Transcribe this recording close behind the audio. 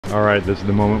All right, this is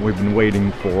the moment we've been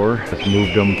waiting for. Let's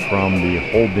move them from the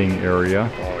holding area.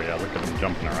 Oh yeah, look at them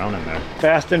jumping around in there.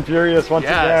 Fast and furious once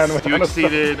again. You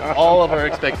exceeded all of our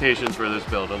expectations for this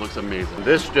build. It looks amazing.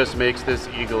 This just makes this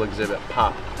Eagle exhibit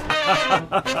pop.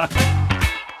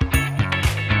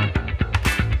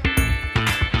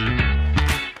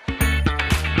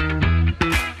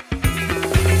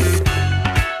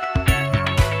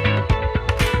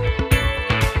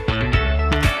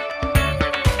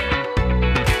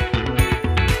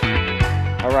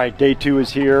 All right, day 2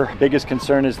 is here. Biggest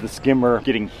concern is the skimmer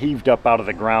getting heaved up out of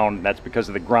the ground. That's because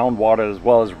of the groundwater as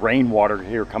well as rainwater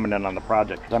here coming in on the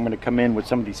project. I'm going to come in with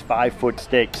some of these 5-foot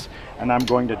stakes and I'm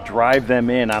going to drive them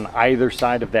in on either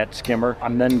side of that skimmer.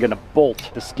 I'm then going to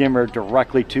bolt the skimmer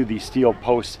directly to these steel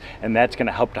posts, and that's going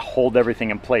to help to hold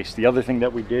everything in place. The other thing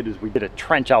that we did is we did a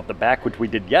trench out the back, which we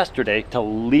did yesterday, to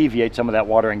alleviate some of that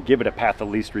water and give it a path of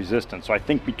least resistance. So I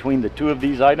think between the two of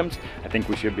these items, I think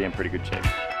we should be in pretty good shape.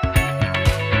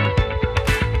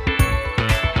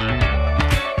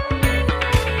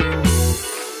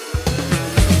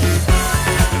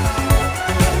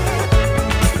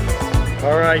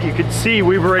 All right, you can see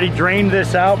we've already drained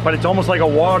this out, but it's almost like a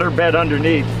water bed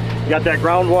underneath. You got that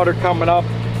groundwater coming up,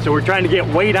 so we're trying to get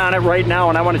weight on it right now,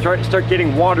 and I want to try to start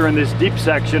getting water in this deep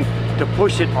section to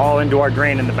push it all into our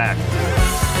drain in the back.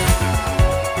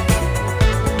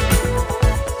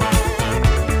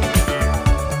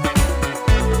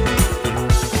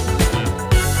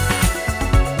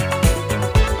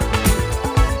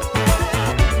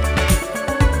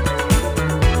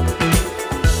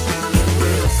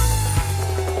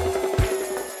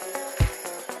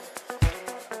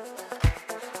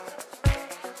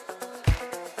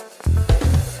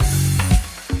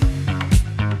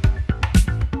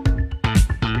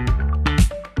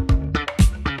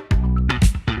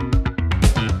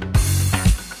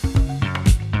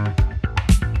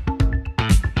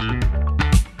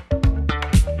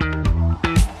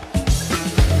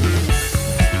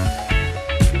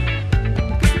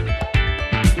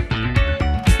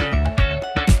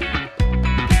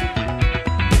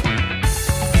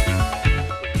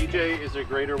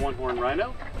 Greater one-horned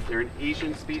rhino. They're an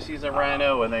Asian species of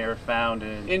rhino, and they are found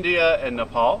in India and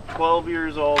Nepal. 12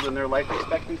 years old, and their life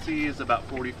expectancy is about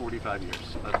 40-45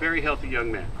 years. A very healthy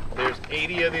young man. There's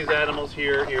 80 of these animals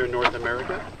here in North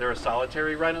America. They're a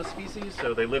solitary rhino species,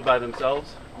 so they live by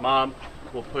themselves. Mom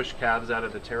will push calves out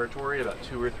of the territory about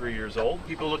 2 or 3 years old.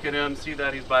 People look at him, see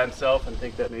that he's by himself, and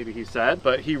think that maybe he's sad,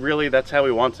 but he really, that's how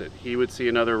he wants it. He would see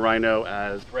another rhino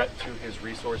as a threat to his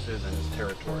resources and his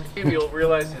territory. You'll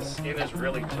realize his skin is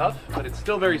really tough, but it's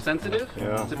still very sensitive.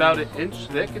 Yeah. It's about 1 inch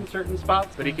thick in certain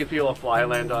spots, but he can feel a fly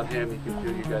land on him. He can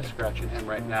feel you guys scratching him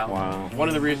right now. Wow. One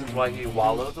of the reasons why he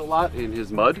wallows a lot in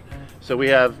his mud. So we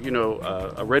have, you know,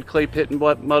 a red clay pit and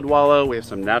mud wallow. We have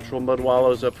some natural mud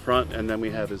wallows up front, and then we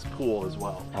have his pool as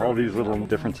well. All these little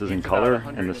differences in color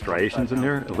and the striations in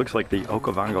here, it looks like the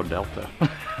Okavango Delta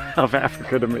of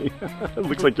Africa to me. It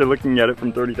looks like you're looking at it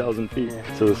from 30,000 feet.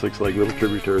 So this looks like little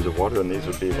tributaries of water, and these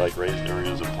would be like raised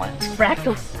areas of plants.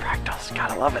 Fractals. Fractals,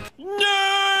 gotta love it. Nerd!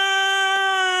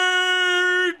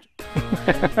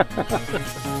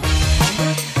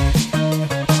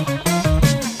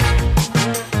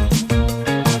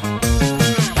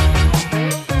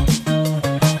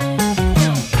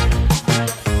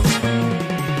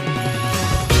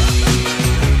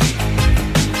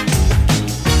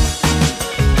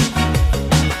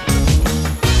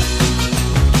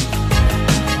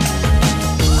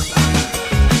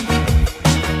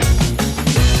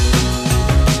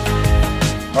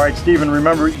 All right, Stephen,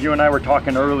 remember you and I were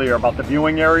talking earlier about the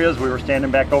viewing areas. We were standing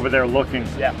back over there looking.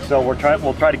 Yeah. So we'll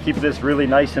try to keep this really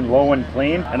nice and low and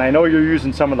clean. And I know you're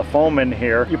using some of the foam in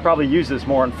here. You probably use this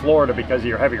more in Florida because of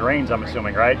your heavy rains, I'm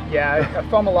assuming, right? Yeah, I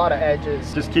foam a lot of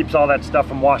edges. Just keeps all that stuff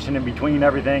from washing in between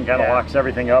everything, kind of locks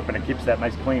everything up, and it keeps that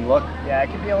nice clean look. Yeah, it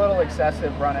can be a little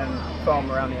excessive running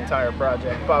foam around the entire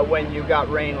project. But when you got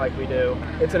rain like we do,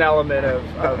 it's an element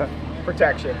of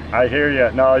protection. I hear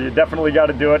you. No, you definitely got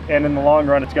to do it, and in the long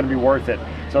run it's going to be worth it.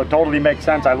 So it totally makes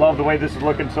sense. I love the way this is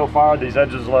looking so far. These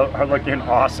edges are looking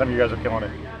awesome. You guys are killing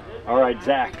it. All right,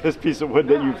 Zach, this piece of wood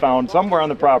that you found somewhere on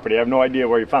the property, I have no idea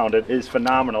where you found it, is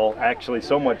phenomenal. Actually,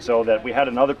 so much so that we had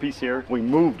another piece here. We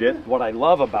moved it. What I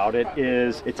love about it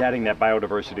is it's adding that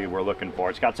biodiversity we're looking for.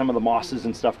 It's got some of the mosses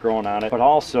and stuff growing on it, but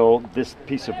also this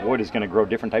piece of wood is going to grow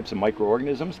different types of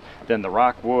microorganisms than the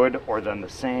rockwood or than the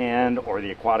sand or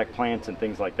the aquatic plants and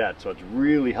things like that. So it's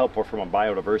really helpful from a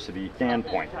biodiversity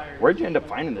standpoint. Where'd you end up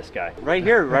finding this guy? Right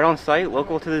here, right on site,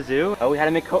 local to the zoo. We had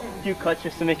to make a few cuts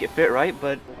just to make it fit right,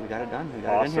 but we got got it done. We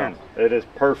got it in Awesome. here. It is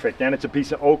perfect, and it's a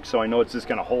piece of oak, so I know it's just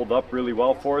going to hold up really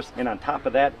well for us. And on top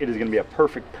of that, it is going to be a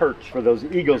perfect perch for those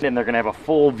eagles, and they're going to have a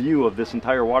full view of this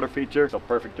entire water feature. So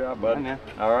perfect job, bud. Yeah.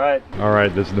 All right. All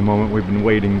right, this is the moment we've been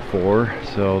waiting for.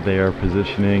 So they are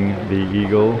positioning the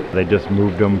eagle. They just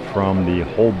moved them from the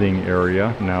holding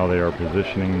area. Now they are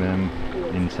positioning them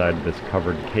inside this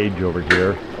covered cage over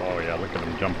here. Oh yeah, look at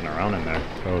him jumping around in there.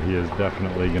 So he is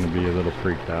definitely going to be a little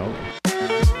freaked out.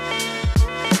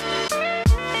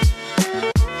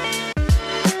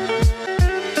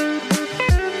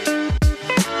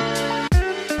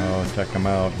 Check him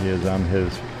out. He is on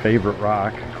his favorite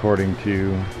rock, according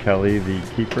to Kelly, the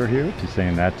keeper here. She's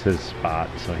saying that's his spot,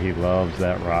 so he loves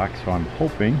that rock. So I'm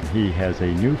hoping he has a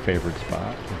new favorite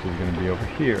spot, which is going to be over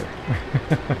here.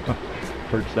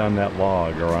 Perched on that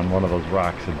log or on one of those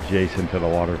rocks adjacent to the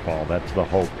waterfall. That's the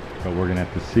hope. But we're gonna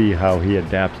have to see how he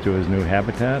adapts to his new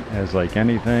habitat. As like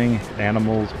anything,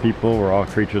 animals, people, we're all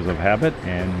creatures of habit.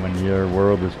 And when your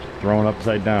world is thrown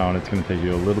upside down, it's gonna take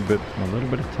you a little bit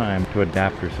of time to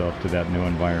adapt yourself to that new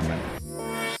environment.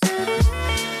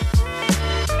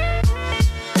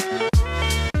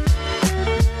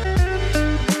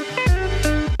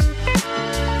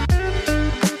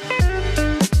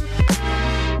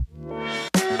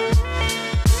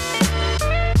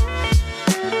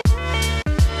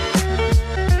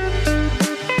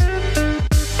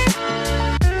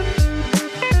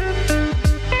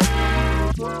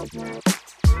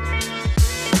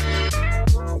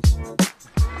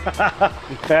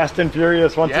 Fast and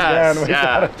furious once again.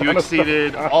 You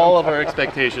exceeded all of our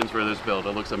expectations for this build.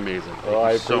 It looks amazing. Well,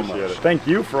 I appreciate it. Thank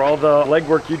you for all the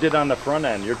legwork you did on the front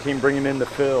end. Your team bringing in the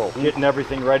fill, getting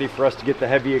everything ready for us to get the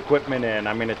heavy equipment in.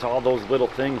 I mean, it's all those little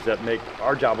things that make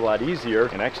our job a lot easier.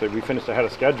 And actually, we finished ahead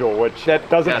of schedule, which that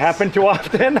doesn't happen too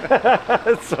often.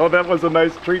 So that was a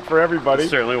nice treat for everybody. It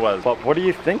certainly was. But what do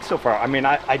you think so far? I mean,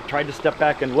 I tried to step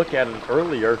back and look at it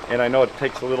earlier, and I know it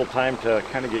takes a little time to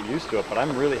kind of get used to it, but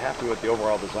I'm really happy with the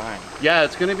overall design. Yeah,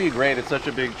 it's going to be great. It's such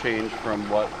a big change from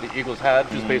what the Eagles had,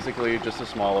 just basically just a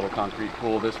small little concrete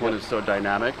pool. This one is so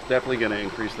dynamic. Definitely going to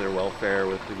increase their welfare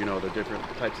with the, the different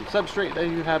types of substrate that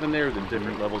you have in there, the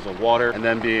different levels of water, and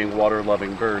then being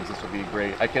water-loving birds. This will be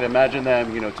great. I can imagine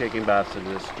them, taking baths in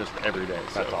this just every day.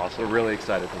 So that's awesome. We're really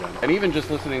excited for them. And even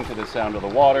just listening to the sound of the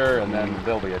water, and then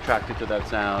they'll be attracted to that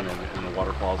sound and the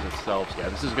waterfalls itself. So yeah,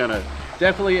 this is going to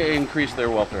definitely increase their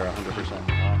welfare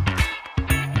 100%.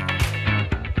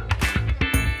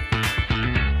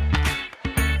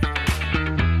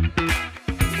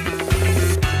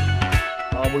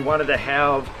 We wanted to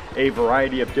have a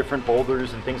variety of different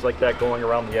boulders and things like that going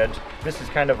around the edge. This is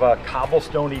kind of a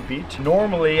cobblestone-y beach.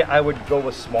 Normally I would go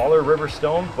with smaller river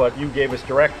stone, but you gave us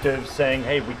directives saying,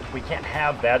 hey, we can't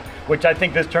have that, which I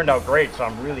think this turned out great, so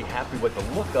I'm really happy with the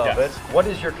look of it. What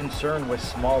is your concern with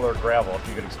smaller gravel, if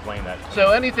you could explain that?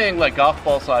 So anything like golf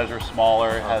ball size or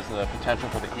smaller has the potential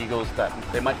for the eagles that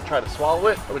they might try to swallow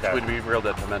it, which would be real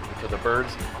detrimental to the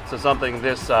birds. So something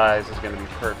this size is going to be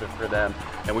perfect for them,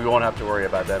 and we won't have to worry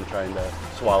about them trying to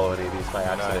swallow any of these by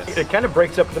accident. It kind of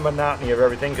breaks up the monotony of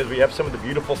everything because we have some of the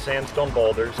beautiful sandstone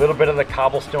boulders, a little bit of the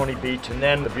cobblestone-y beach, and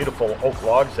then the beautiful oak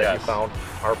logs that you found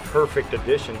are perfect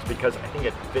additions because I think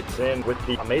it fits in with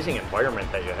the amazing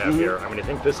environment that you have here. I mean, I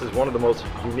think this is one of the most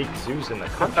unique zoos in the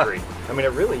country. I mean,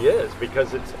 it really is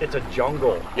because it's a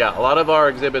jungle. Yeah, a lot of our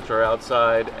exhibits are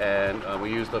outside, and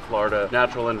we use the Florida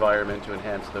natural environment to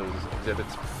enhance those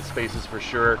exhibits spaces for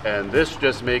sure, and this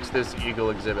just makes this eagle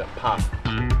exhibit pop.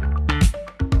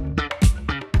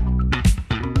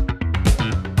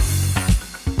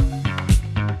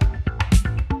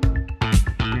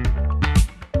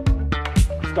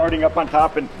 Starting up on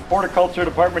top, and horticulture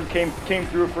department came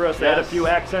through for us. They had a few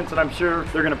accents, and I'm sure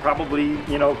they're going to probably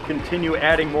continue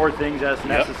adding more things as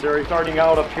necessary. Starting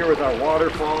out up here with our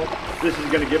waterfall, this is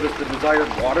going to give us the desired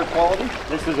water quality.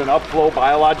 This is an upflow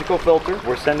biological filter.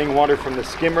 We're sending water from the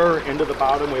skimmer into the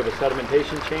bottom. We have a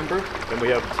sedimentation chamber, and we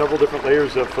have several different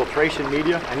layers of filtration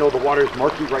media. I know the water is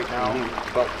murky right now,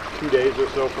 but 2 days or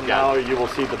so from now, you will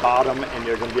see the bottom, and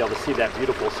you're going to be able to see that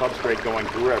beautiful substrate going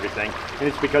through everything. And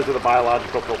it's because of the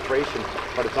biological filtration,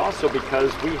 but it's also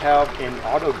because we have an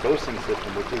auto dosing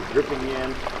system, which is dripping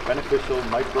in beneficial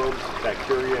microbes,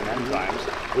 bacteria, and enzymes,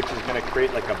 which is going to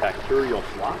create like a bacterial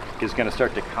flock. It's going to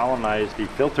start to colonize the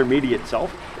filter media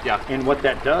itself. And what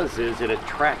that does is it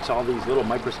attracts all these little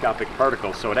microscopic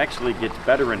particles, so it actually gets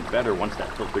better and better once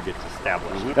that filter gets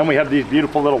established. Then we have these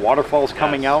beautiful little waterfalls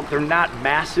coming out. They're not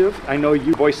massive. I know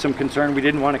you voiced some concern. We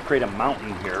didn't want to create a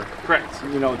mountain here. Correct.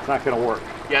 It's not going to work.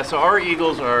 Yeah, so our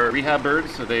eagles are rehab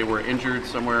birds, so they were injured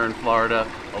somewhere in Florida.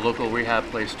 A local rehab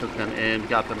place took them in,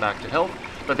 got them back to health.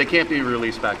 but they can't be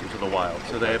released back into the wild.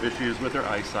 So they have issues with their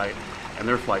eyesight and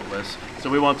they're flightless. So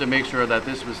we want to make sure that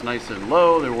this was nice and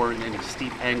low, there weren't any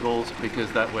steep angles,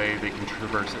 because that way they can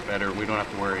traverse it better. We don't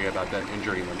have to worry about them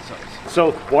injuring themselves.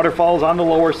 So waterfall's on the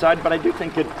lower side, but I do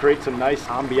think it creates a nice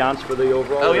ambiance for the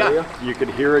overall area. You could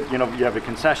hear it, you know, you have a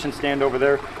concession stand over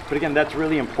there. But again, that's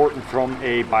really important from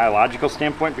a biological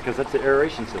standpoint because that's the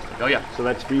aeration system. Oh yeah. So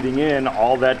that's feeding in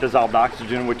all that dissolved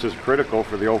oxygen, which is critical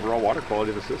for the overall water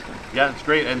quality of the system. Yeah, it's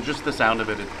great, and just the sound of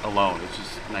it alone, it's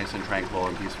just nice and tranquil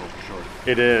and peaceful for sure.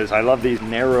 It is. I love these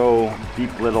narrow,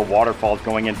 deep little waterfalls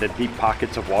going into deep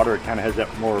pockets of water. It kind of has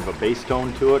that more of a bass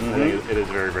tone to it. I think it is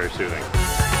very, very soothing.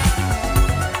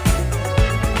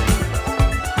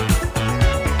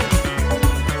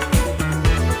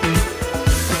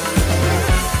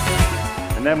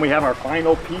 And then we have our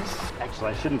final piece.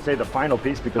 Actually, I shouldn't say the final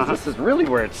piece because this is really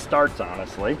where it starts,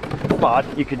 honestly. But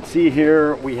you can see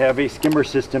here we have a skimmer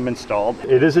system installed.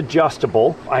 It is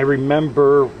adjustable. I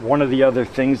remember one of the other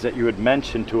things that you had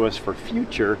mentioned to us for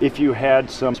future, if you had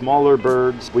some smaller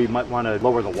birds, we might want to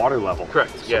lower the water level.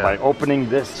 Correct, So by opening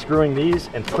this, screwing these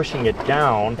and pushing it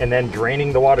down and then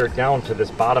draining the water down to this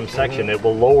bottom section, it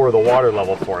will lower the water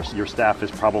level for us. Your staff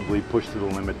is probably pushed to the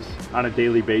limits on a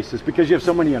daily basis because you have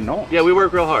so many unknowns. Yeah, we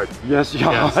work real hard. Yes,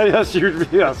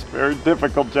 yes, very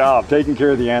difficult job. Taking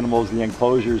care of the animals, the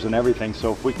enclosures and everything.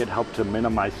 So if we could help to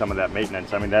minimize some of that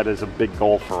maintenance, I mean, that is a big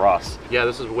goal for us. Yeah,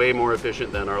 this is way more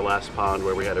efficient than our last pond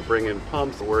where we had to bring in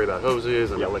pumps, worry about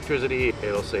hoses and electricity.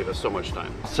 It'll save us so much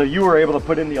time. So you were able to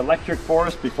put in the electric for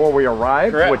us before we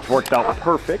arrived, which worked out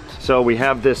perfect. So we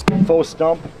have this Faux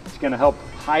stump. It's going to help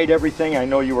hide everything. I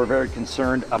know you were very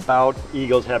concerned about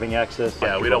eagles having access.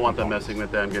 Yeah, we don't want them messing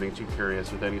with them, getting too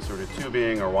curious with any sort of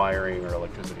tubing or wiring or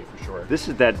electricity for sure. This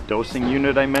is that dosing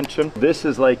unit I mentioned. This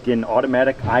is like an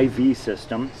automatic IV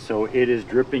system. So it is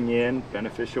dripping in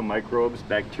beneficial microbes,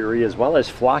 bacteria, as well as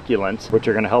flocculants, which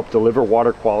are going to help deliver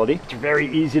water quality. It's very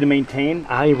easy to maintain.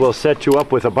 I will set you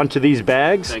up with a bunch of these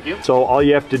bags. Thank you. So all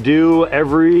you have to do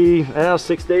every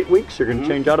 6 to 8 weeks, you're going to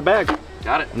change out a bag.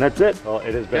 Got it. And that's it. Well,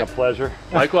 it has been a pleasure.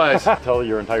 Likewise. Tell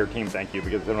your entire team thank you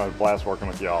because it's been a blast working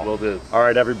with y'all. Will do. All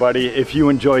right, everybody, if you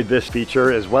enjoyed this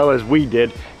feature as well as we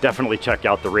did, definitely check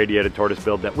out the radiated tortoise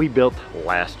build that we built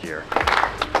last year.